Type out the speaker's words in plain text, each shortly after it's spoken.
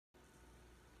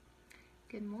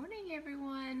Good morning,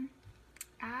 everyone.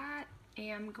 I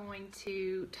am going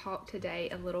to talk today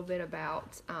a little bit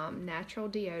about natural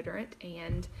deodorant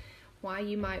and why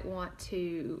you might want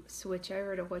to switch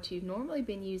over to what you've normally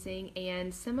been using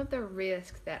and some of the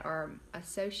risks that are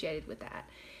associated with that.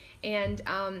 And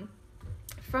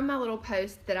from my little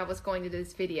post that I was going to do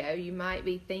this video, you might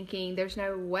be thinking there's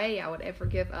no way I would ever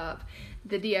give up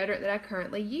the deodorant that I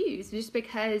currently use, just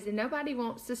because nobody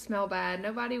wants to smell bad,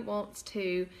 nobody wants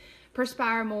to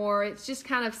perspire more. It's just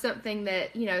kind of something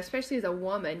that, you know, especially as a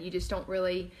woman, you just don't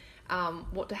really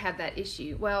want to have that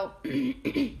issue. Well,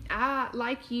 I,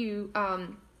 like you,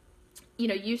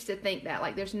 used to think that,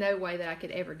 like, there's no way that I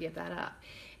could ever give that up.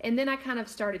 And then I kind of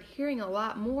started hearing a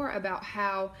lot more about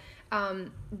how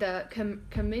the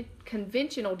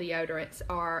conventional deodorants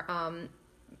are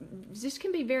just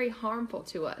can be very harmful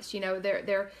to us. You know,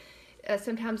 they're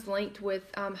sometimes linked with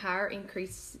higher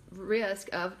increased risk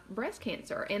of breast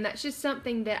cancer, and that's just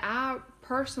something that I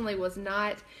personally was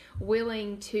not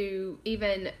willing to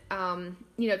even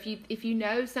if you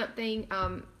know something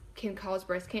can cause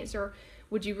breast cancer,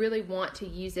 would you really want to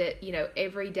use it,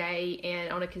 every day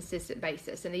and on a consistent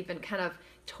basis, and even kind of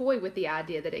toy with the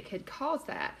idea that it could cause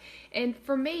that? And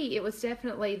for me, it was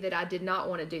definitely that I did not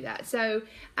want to do that. So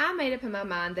I made up in my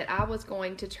mind that I was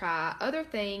going to try other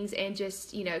things and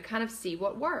just, kind of see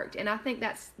what worked. And I think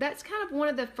that's kind of one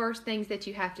of the first things that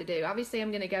you have to do. Obviously,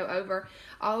 I'm going to go over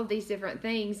all of these different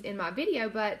things in my video,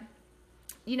 but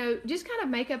just kind of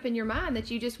make up in your mind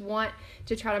that you just want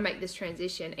to try to make this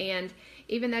transition. And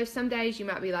even though some days you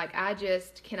might be like, I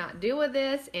just cannot deal with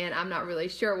this, and I'm not really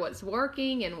sure what's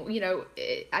working, and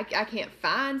I can't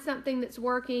find something that's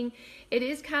working, it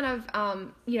is kind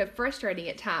of frustrating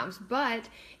at times, but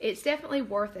it's definitely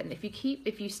worth it. And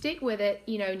if you stick with it,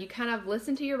 and you kind of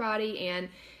listen to your body and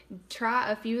try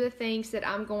a few of the things that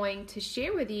I'm going to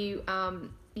share with you,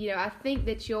 I think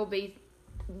that you'll be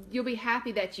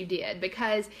happy that you did,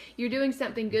 because you're doing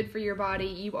something good for your body.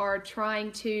 You are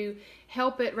trying to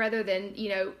help it rather than,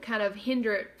 kind of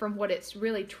hinder it from what it's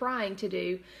really trying to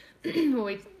do when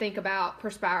we think about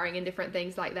perspiring and different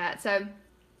things like that. So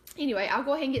anyway, I'll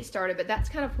go ahead and get started, but that's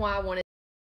kind of why I wanted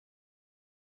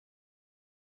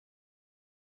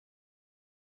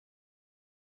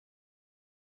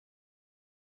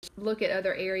to look at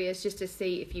other areas just to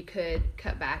see if you could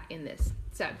cut back in this.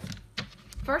 So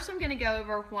first, I'm going to go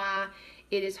over why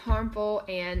it is harmful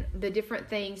and the different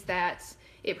things that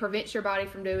it prevents your body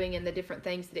from doing and the different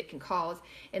things that it can cause.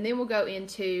 And then we'll go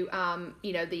into,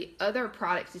 the other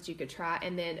products that you could try,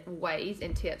 and then ways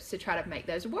and tips to try to make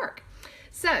those work.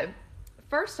 So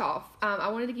first off, I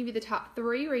wanted to give you the top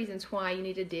 3 reasons why you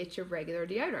need to ditch your regular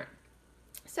deodorant.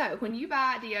 So when you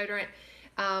buy deodorant,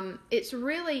 it's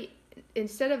really,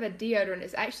 instead of a deodorant,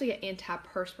 it's actually an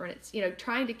antiperspirant. It's,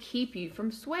 trying to keep you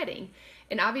from sweating.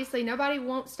 And obviously nobody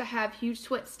wants to have huge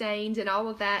sweat stains and all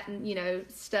of that,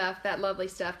 and, stuff, that lovely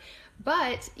stuff.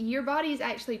 But your body is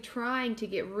actually trying to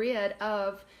get rid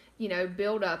of,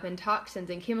 buildup and toxins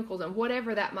and chemicals and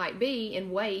whatever that might be and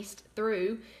waste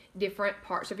through different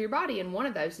parts of your body. And one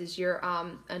of those is your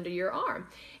under your arm.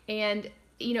 And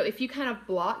if you kind of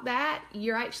block that,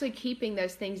 you're actually keeping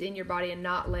those things in your body and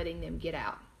not letting them get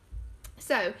out.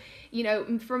 So,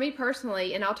 for me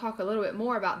personally, and I'll talk a little bit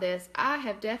more about this, I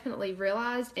have definitely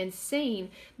realized and seen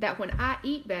that when I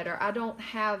eat better, I don't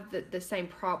have the same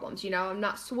problems. I'm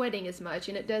not sweating as much,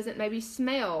 and it doesn't maybe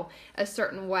smell a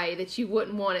certain way that you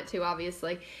wouldn't want it to,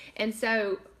 obviously. And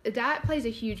so diet plays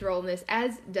a huge role in this,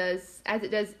 as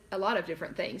it does a lot of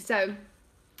different things. So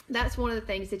that's one of the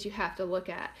things that you have to look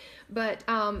at. But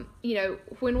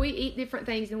when we eat different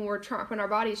things and when our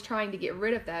body is trying to get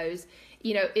rid of those,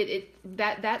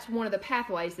 that's one of the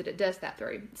pathways that it does that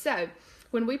through. So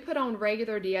when we put on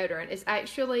regular deodorant, it's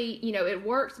actually, it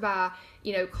works by,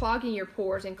 clogging your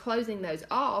pores and closing those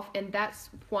off, and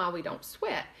that's why we don't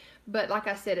sweat. But like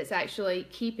I said, it's actually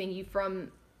keeping you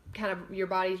from kind of your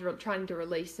body's trying to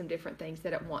release some different things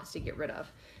that it wants to get rid of.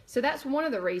 So that's one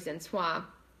of the reasons why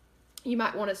you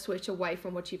might want to switch away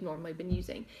from what you've normally been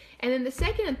using. And then the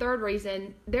second and third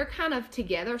reason, they're kind of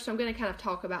together, so I'm going to kind of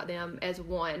talk about them as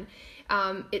one.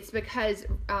 It's because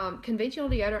conventional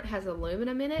deodorant has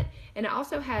aluminum in it, and it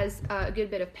also has a good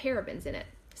bit of parabens in it.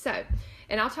 So,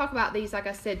 and I'll talk about these, like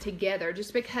I said, together,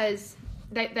 just because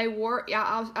they work.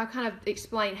 I'll kind of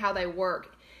explain how they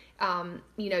work,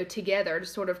 together to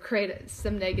sort of create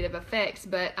some negative effects.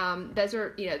 But those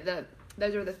are,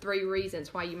 those are the 3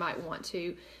 reasons why you might want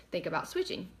to think about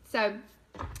switching. So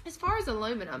as far as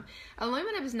aluminum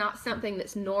is not something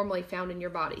that's normally found in your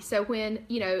body. So when,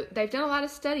 they've done a lot of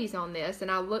studies on this, and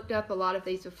I looked up a lot of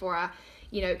these before I,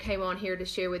 came on here to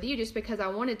share with you just because I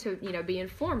wanted to, be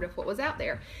informed of what was out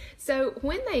there. So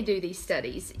when they do these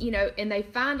studies, and they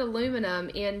find aluminum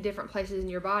in different places in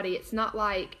your body, it's not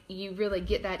like you really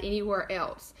get that anywhere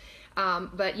else.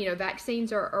 But,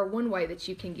 vaccines are one way that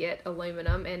you can get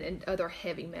aluminum and other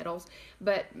heavy metals.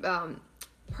 But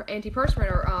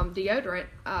antiperspirant or deodorant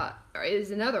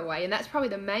is another way, and that's probably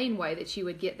the main way that you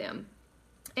would get them.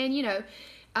 And,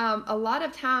 a lot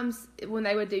of times when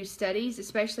they would do studies,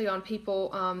 especially on people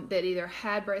that either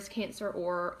had breast cancer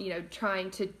or,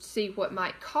 trying to see what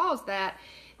might cause that,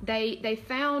 they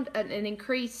found an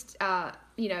increased,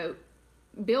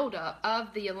 buildup of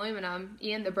the aluminum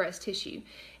in the breast tissue.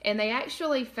 And they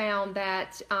actually found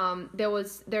that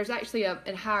there's actually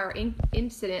a higher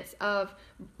incidence of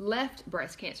left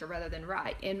breast cancer rather than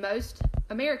right. And most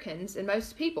Americans and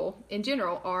most people in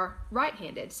general are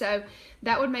right-handed. So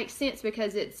that would make sense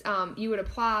because it's you would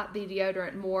apply the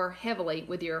deodorant more heavily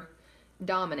with your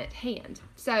dominant hand.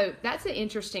 So that's an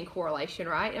interesting correlation,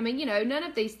 right? I mean, none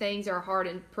of these things are hard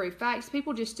and proved facts.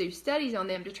 People just do studies on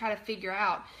them to try to figure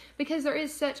out, because there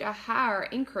is such a higher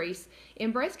increase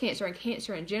in breast cancer and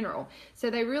cancer in general.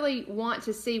 So they really want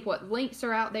to see what links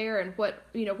are out there and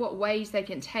what ways they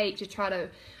can take to try to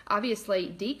obviously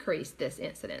decrease this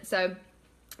incidence. So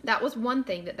that was one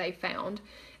thing that they found.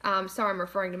 Sorry, I'm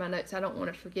referring to my notes. I don't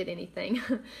want to forget anything.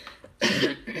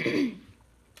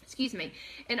 Excuse me.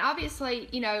 And obviously,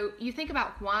 you think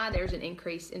about why there's an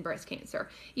increase in breast cancer.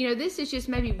 This is just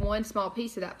maybe one small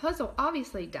piece of that puzzle.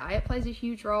 Obviously, diet plays a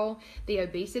huge role. The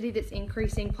obesity that's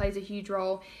increasing plays a huge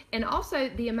role. And also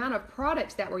the amount of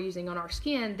products that we're using on our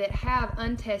skin that have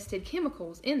untested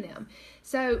chemicals in them.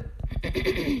 So,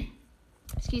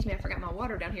 excuse me, I forgot my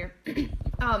water down here.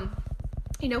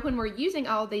 When we're using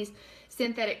all these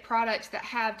synthetic products that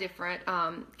have different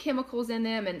chemicals in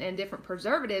them and different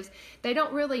preservatives, they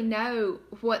don't really know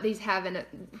what these have and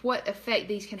what effect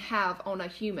these can have on a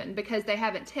human because they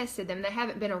haven't tested them. They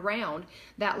haven't been around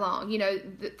that long.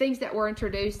 The things that were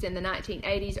introduced in the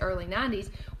 1980s, early 90s,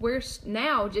 we're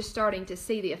now just starting to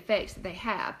see the effects that they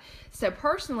have. So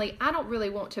personally, I don't really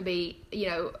want to be,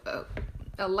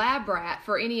 a lab rat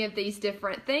for any of these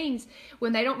different things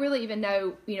when they don't really even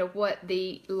know, what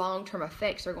the long-term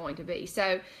effects are going to be.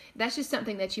 So that's just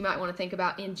something that you might want to think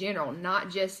about in general,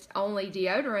 not just only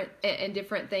deodorant and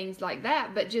different things like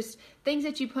that, but just things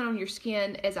that you put on your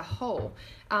skin as a whole.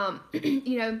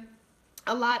 A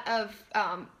lot of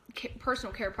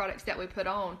personal care products that we put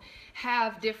on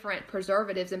have different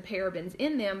preservatives and parabens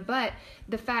in them, but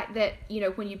the fact that,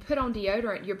 when you put on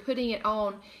deodorant, you're putting it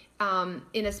on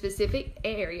in a specific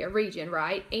region,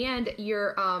 right? And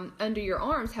your under your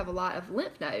arms have a lot of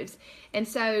lymph nodes. And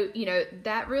so,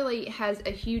 that really has a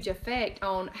huge effect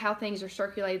on how things are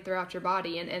circulated throughout your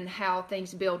body and how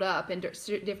things build up in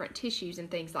different tissues and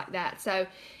things like that. So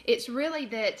it's really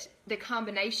that the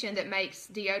combination that makes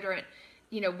deodorant,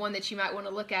 one that you might want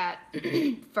to look at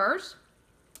first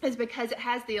is because it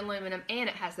has the aluminum and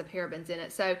it has the parabens in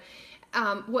it. So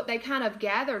what they kind of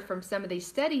gathered from some of these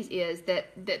studies is that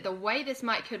the way this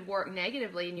could work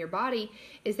negatively in your body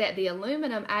is that the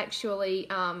aluminum actually,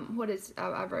 I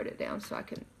wrote it down so I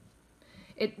can,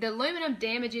 the aluminum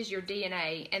damages your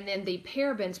DNA, and then the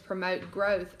parabens promote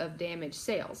growth of damaged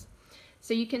cells.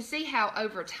 So you can see how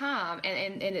over time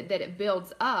and that it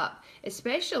builds up,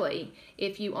 especially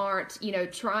if you aren't,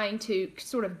 trying to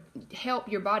sort of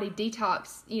help your body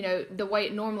detox, the way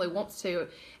it normally wants to.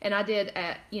 And I did,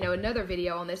 another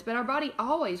video on this, but our body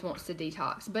always wants to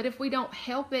detox. But if we don't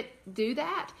help it do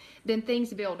that, then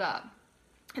things build up.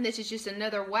 And this is just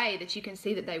another way that you can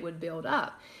see that they would build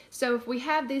up. So if we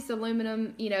have this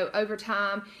aluminum, over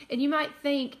time, and you might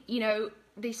think,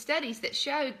 these studies that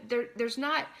showed there's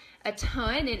not a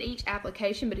ton in each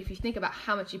application, but if you think about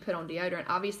how much you put on deodorant,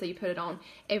 obviously you put it on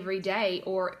every day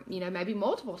or, maybe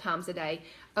multiple times a day.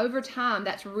 Over time,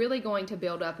 that's really going to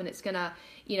build up and it's going to,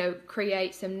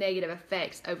 create some negative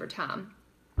effects over time.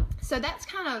 So that's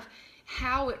kind of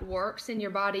how it works in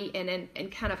your body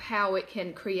and kind of how it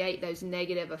can create those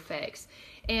negative effects.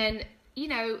 And,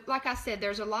 like I said,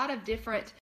 there's a lot of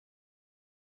different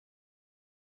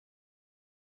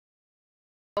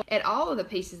at all of the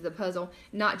pieces of the puzzle,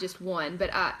 not just one,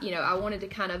 but I wanted to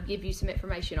kind of give you some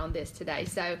information on this today.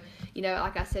 So,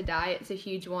 like I said, diet's a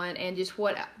huge one, and just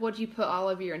what you put all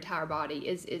over your entire body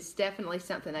is definitely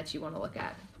something that you want to look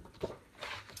at.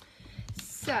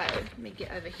 So, let me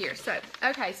get over here. So,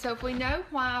 okay, so if we know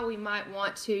why we might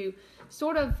want to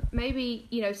sort of maybe,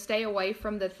 stay away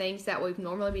from the things that we've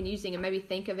normally been using and maybe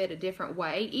think of it a different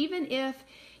way, even if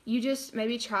you just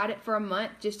maybe tried it for a month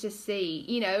just to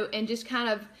see, and just kind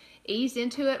of eased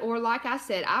into it, or like I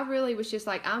said, I really was just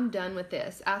like, I'm done with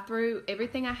this. I threw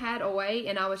everything I had away,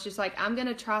 and I was just like, I'm going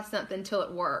to try something until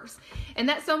it works. And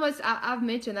that's almost, I've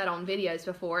mentioned that on videos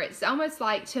before. It's almost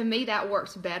like, to me, that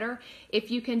works better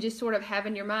if you can just sort of have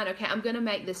in your mind, okay, I'm going to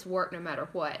make this work no matter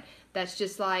what. That's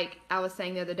just like I was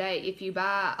saying the other day, if you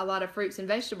buy a lot of fruits and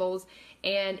vegetables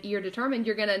and you're determined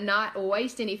you're going to not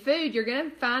waste any food, you're going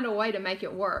to find a way to make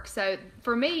it work. So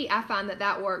for me, I find that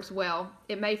that works well.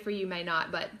 It may for you, may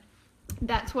not, but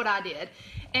that's what I did.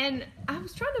 And I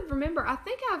was trying to remember, I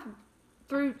think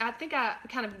I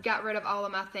kind of got rid of all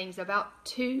of my things about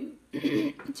two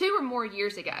or more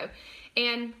years ago.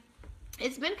 And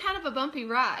it's been kind of a bumpy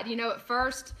ride. You know, at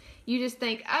first you just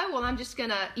think, oh, well, I'm just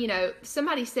going to, you know,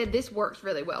 somebody said this works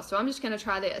really well, so I'm just going to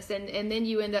try this. And then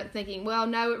you end up thinking, well,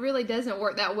 no, it really doesn't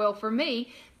work that well for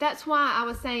me. That's why I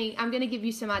was saying I'm going to give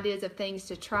you some ideas of things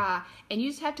to try, and you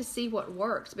just have to see what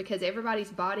works, because everybody's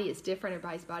body is different.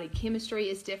 Everybody's body chemistry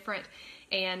is different.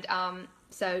 And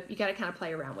so you got to kind of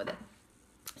play around with it.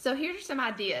 So here's some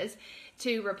ideas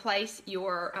to replace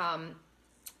your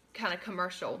kind of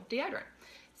commercial deodorant.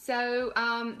 So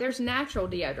there's natural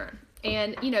deodorant.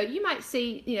 And, you know, you might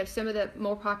see, you know, some of the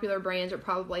more popular brands are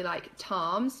probably like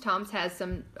Tom's. Tom's has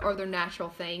some other natural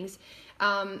things.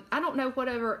 I don't know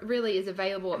whatever really is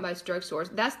available at most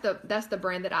drugstores. That's the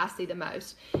brand that I see the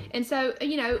most. And so,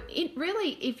 you know, it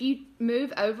really, if you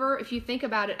move over, if you think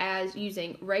about it as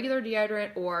using regular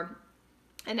deodorant or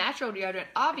a natural deodorant,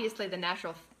 obviously the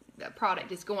natural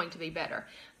product is going to be better.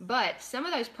 But some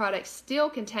of those products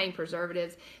still contain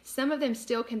preservatives. Some of them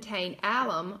still contain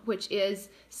alum, which is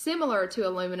similar to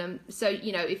aluminum. So,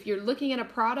 you know, if you're looking at a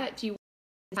product, you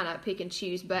kind of pick and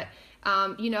choose. But,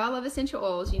 you know, I love essential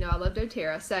oils. You know, I love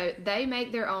doTERRA. So they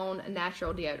make their own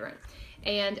natural deodorant.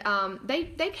 And they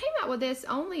came out with this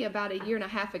only about a year and a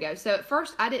half ago. So at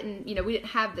first we didn't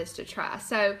have this to try.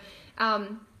 So,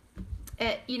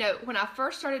 you know, when I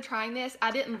first started trying this, I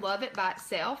didn't love it by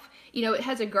itself. You know, it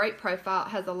has a great profile.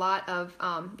 It has a lot of,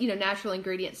 you know, natural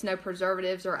ingredients, no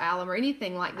preservatives or alum or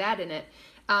anything like that in it.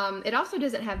 It also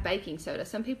doesn't have baking soda.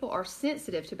 Some people are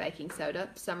sensitive to baking soda,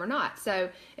 some are not. So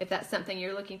if that's something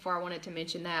you're looking for, I wanted to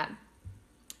mention that.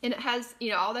 And it has,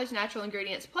 you know, all those natural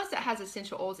ingredients, plus it has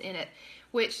essential oils in it,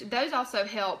 which those also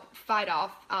help fight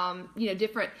off, you know,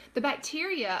 the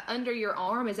bacteria under your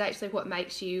arm is actually what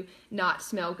makes you not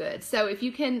smell good. So if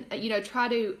you can, you know, try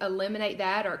to eliminate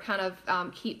that or kind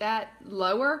of keep that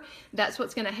lower, that's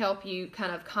what's going to help you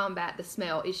kind of combat the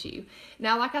smell issue.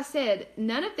 Now, like I said,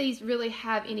 none of these really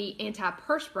have any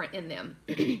antiperspirant in them.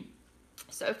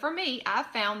 So for me, I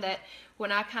found that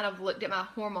when I kind of looked at my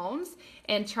hormones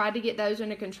and tried to get those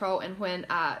under control, and when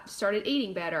I started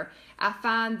eating better, I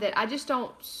find that I just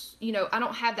don't, you know, I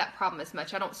don't have that problem as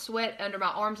much. I don't sweat under my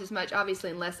arms as much,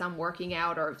 obviously, unless I'm working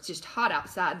out or it's just hot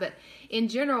outside. But in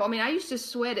general, I mean, I used to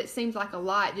sweat, it seems like a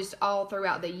lot, just all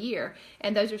throughout the year.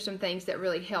 And those are some things that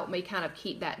really help me kind of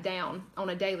keep that down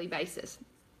on a daily basis.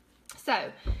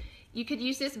 So you could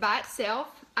use this by itself.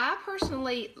 I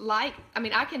personally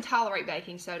I can tolerate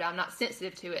baking soda. I'm not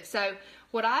sensitive to it. So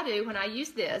what I do when I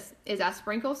use this is I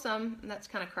sprinkle some, that's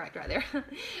kind of cracked right there.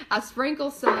 I sprinkle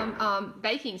some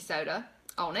baking soda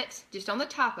on it, just on the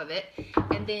top of it.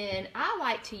 And then I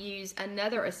like to use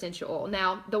another essential oil.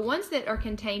 Now, the ones that are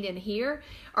contained in here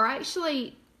are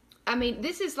actually, I mean,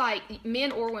 this is like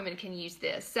men or women can use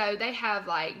this. So they have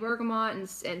like bergamot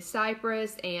and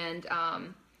cypress and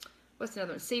what's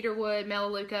another one? Cedarwood,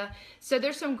 melaleuca. So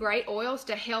there's some great oils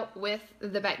to help with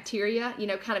the bacteria, you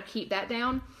know, kind of keep that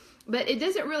down. But it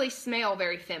doesn't really smell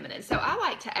very feminine. So I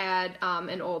like to add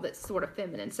an oil that's sort of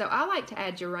feminine. So I like to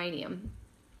add geranium.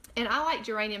 And I like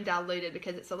geranium diluted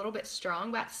because it's a little bit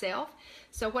strong by itself.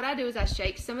 So what I do is I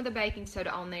shake some of the baking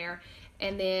soda on there.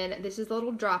 And then this is a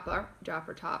little dropper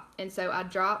top. And so I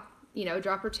drop, you know, a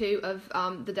drop or two of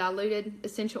the diluted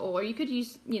essential oil. You could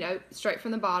use, you know, straight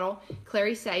from the bottle.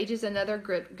 Clary sage is another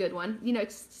good one. You know,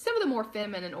 some of the more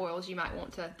feminine oils you might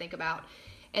want to think about.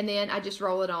 And then I just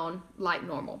roll it on like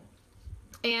normal.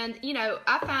 And, you know,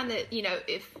 I find that, you know,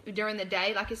 if during the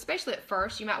day, like especially at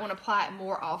first, you might want to apply it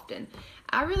more often.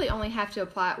 I really only have to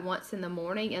apply it once in the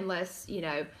morning unless, you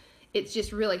know, it's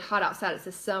just really hot outside, it's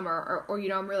the summer, or you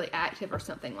know, I'm really active or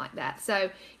something like that.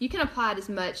 So you can apply it as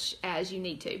much as you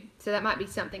need to. So that might be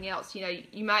something else. You know,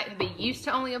 you might be used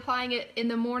to only applying it in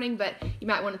the morning, but you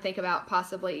might want to think about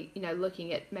possibly, you know,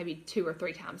 looking at maybe 2 or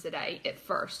 3 times a day at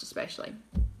first, especially.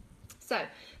 So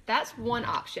that's one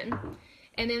option.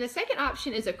 And then the second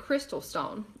option is a crystal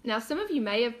stone. Now, some of you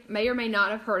may or may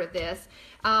not have heard of this.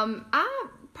 I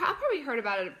probably probably heard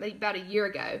about it about a year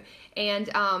ago, and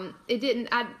it didn't.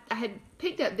 I had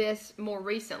picked up this more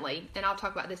recently, and I'll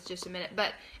talk about this in just a minute.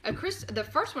 But the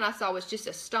first one I saw was just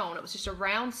a stone. It was just a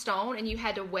round stone, and you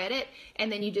had to wet it,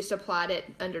 and then you just applied it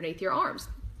underneath your arms.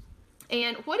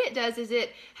 And what it does is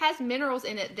it has minerals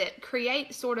in it that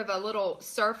create sort of a little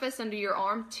surface under your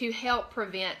arm to help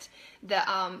prevent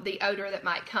the odor that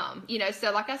might come. You know,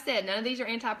 so like I said, none of these are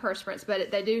antiperspirants,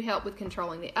 but they do help with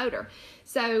controlling the odor.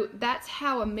 So that's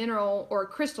how a mineral or a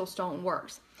crystal stone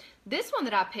works. This one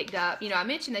that I picked up, you know, I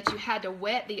mentioned that you had to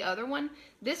wet the other one.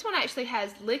 This one actually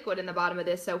has liquid in the bottom of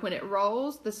this, so when it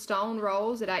rolls, the stone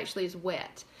rolls, it actually is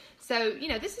wet. So, you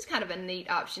know, this is kind of a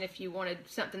neat option if you wanted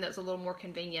something that's a little more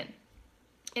convenient.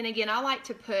 And again, I like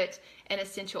to put an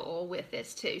essential oil with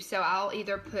this too. So I'll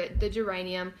either put the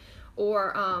geranium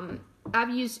or I've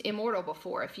used Immortal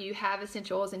before. If you have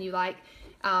essential oils and you like,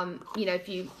 you know, if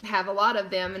you have a lot of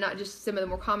them and not just some of the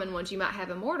more common ones, you might have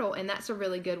Immortal, and that's a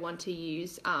really good one to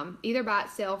use either by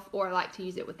itself, or I like to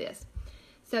use it with this.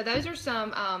 So those are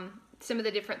some of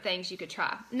the different things you could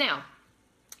try. Now,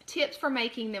 tips for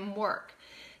making them work.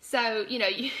 So, you know,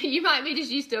 you might be just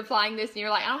used to applying this and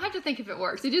you're like, I don't have to think if it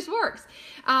works. It just works.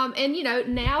 And, you know,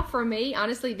 now for me,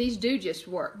 honestly, these do just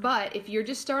work. But if you're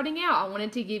just starting out, I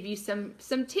wanted to give you some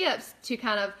tips to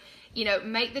kind of, you know,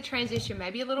 make the transition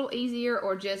maybe a little easier,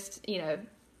 or just, you know,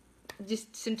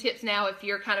 just some tips now if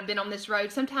you're kind of been on this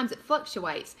road. Sometimes it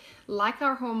fluctuates like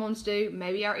our hormones do,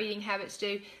 maybe our eating habits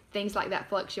do, things like that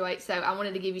fluctuate. So I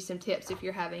wanted to give you some tips if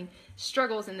you're having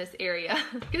struggles in this area,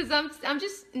 because I'm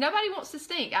just, nobody wants to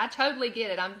stink. I totally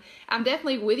get it. I'm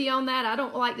definitely with you on that. I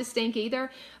don't like to stink either,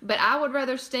 but I would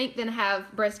rather stink than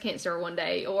have breast cancer one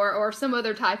day, or some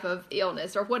other type of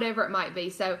illness, or whatever it might be.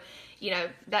 So, you know,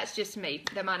 that's just me.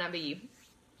 That might not be you.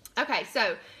 Okay,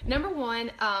 so number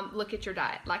one, look at your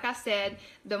diet. Like I said,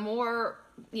 the more,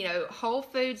 you know, whole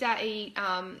foods I eat,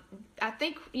 I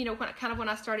think, you know, when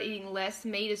I started eating less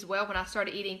meat as well, when I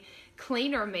started eating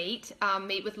cleaner meat,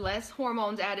 meat with less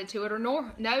hormones added to it, or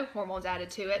no hormones added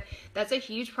to it, that's a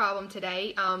huge problem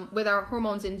today with our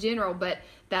hormones in general, but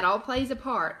that all plays a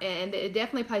part, and it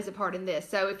definitely plays a part in this.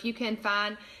 So if you can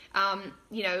find,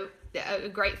 you know, a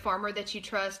great farmer that you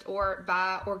trust, or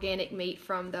buy organic meat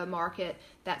from the market,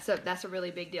 that's a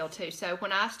really big deal too. So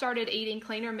when I started eating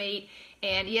cleaner meat,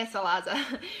 and yes, Eliza,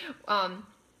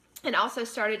 and also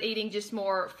started eating just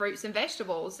more fruits and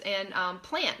vegetables and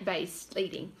plant-based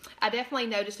eating, I definitely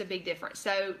noticed a big difference.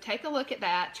 So take a look at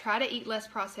that. Try to eat less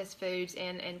processed foods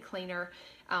and cleaner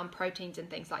proteins and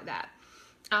things like that.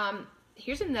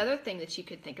 Here's another thing that you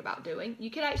could think about doing. You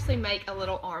could actually make a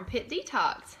little armpit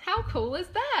detox. How cool is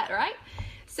that, right?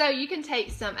 So you can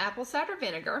take some apple cider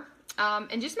vinegar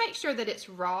and just make sure that it's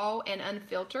raw and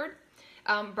unfiltered.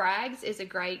 Bragg's is a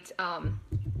great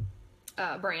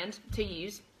brand to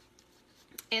use.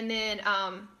 And then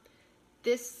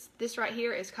this right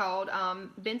here is called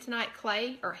bentonite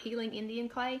clay, or healing Indian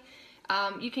clay.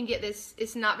 You can get this,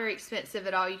 it's not very expensive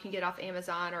at all. You can get off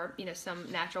Amazon, or, you know, some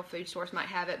natural food stores might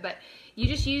have it, but you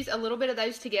just use a little bit of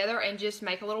those together and just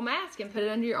make a little mask and put it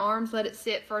under your arms, let it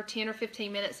sit for 10 or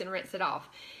 15 minutes and rinse it off.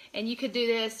 And you could do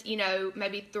this, you know,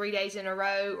 maybe 3 days in a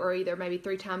row, or either maybe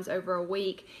 3 times over a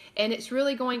week. And it's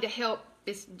really going to help.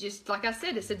 It's just, like I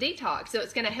said, it's a detox. So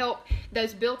it's going to help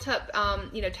those built up,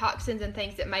 you know, toxins and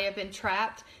things that may have been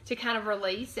trapped to kind of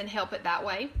release and help it that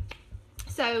way.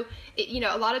 So, you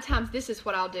know, a lot of times this is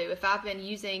what I'll do. If I've been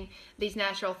using these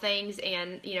natural things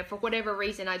and, you know, for whatever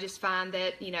reason, I just find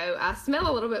that, you know, I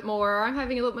smell a little bit more, or I'm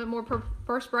having a little bit more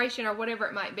perspiration, or whatever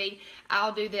it might be,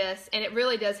 I'll do this, and it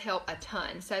really does help a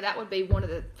ton. So that would be one of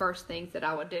the first things that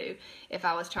I would do if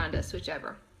I was trying to switch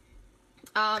over.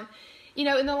 You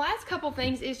know, and the last couple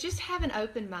things is just have an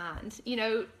open mind. You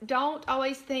know, don't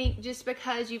always think just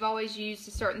because you've always used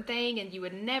a certain thing and you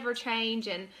would never change,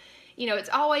 and you know,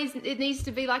 it needs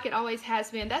to be like it always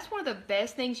has been. That's one of the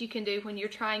best things you can do when you're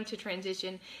trying to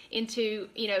transition into,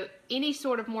 you know, any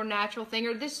sort of more natural thing,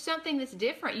 or this something that's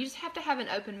different. You just have to have an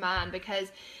open mind,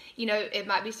 because, you know, it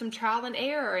might be some trial and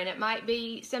error, and it might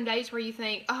be some days where you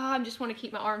think, oh, I just want to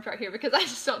keep my arms right here because I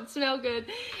just don't smell good.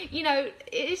 You know,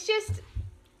 it's just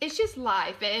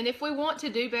life, and if we want to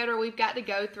do better, we've got to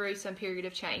go through some period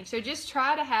of change. So just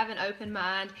try to have an open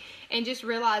mind, and just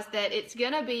realize that it's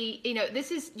gonna be, you know,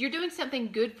 you're doing something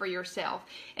good for yourself,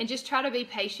 and just try to be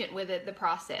patient with the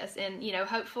process. And, you know,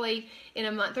 hopefully in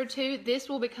a month or two, this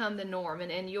will become the norm,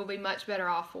 and you'll be much better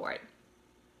off for it.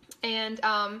 And,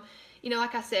 you know,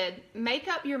 like I said, make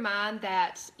up your mind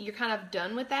that you're kind of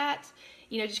done with that.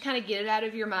 You know, just kind of get it out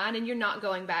of your mind, and you're not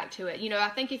going back to it. You know, I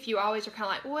think if you always are kind of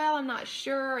like, well, I'm not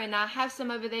sure, and I have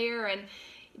some over there, and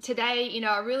today, you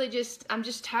know, I'm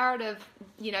just tired of,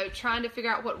 you know, trying to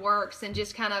figure out what works and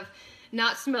just kind of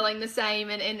not smelling the same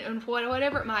and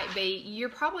whatever it might be, you're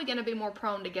probably going to be more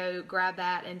prone to go grab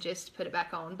that and just put it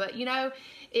back on. But, you know,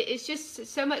 it's just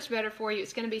so much better for you.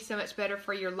 It's going to be so much better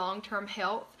for your long-term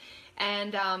health.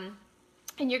 And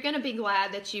you're going to be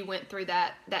glad that you went through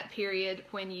that period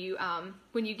when you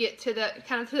get to the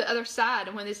kind of to the other side,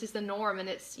 and when this is the norm, and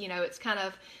it's, you know, it's kind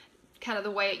of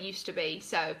the way it used to be.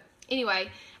 So anyway,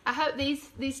 I hope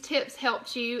these tips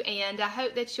helped you, and I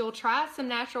hope that you'll try some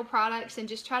natural products and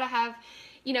just try to have,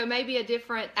 you know, maybe a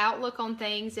different outlook on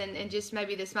things, and just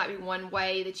maybe this might be one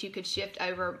way that you could shift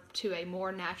over to a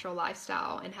more natural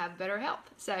lifestyle and have better health.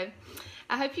 So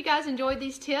I hope you guys enjoyed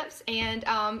these tips, and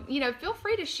you know, feel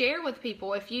free to share with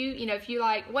people if you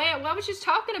like, well, I was just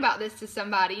talking about this to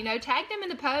somebody, you know, tag them in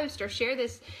the post or share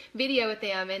this video with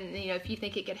them, and you know, if you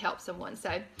think it could help someone.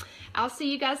 So I'll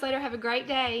see you guys later. Have a great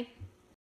day.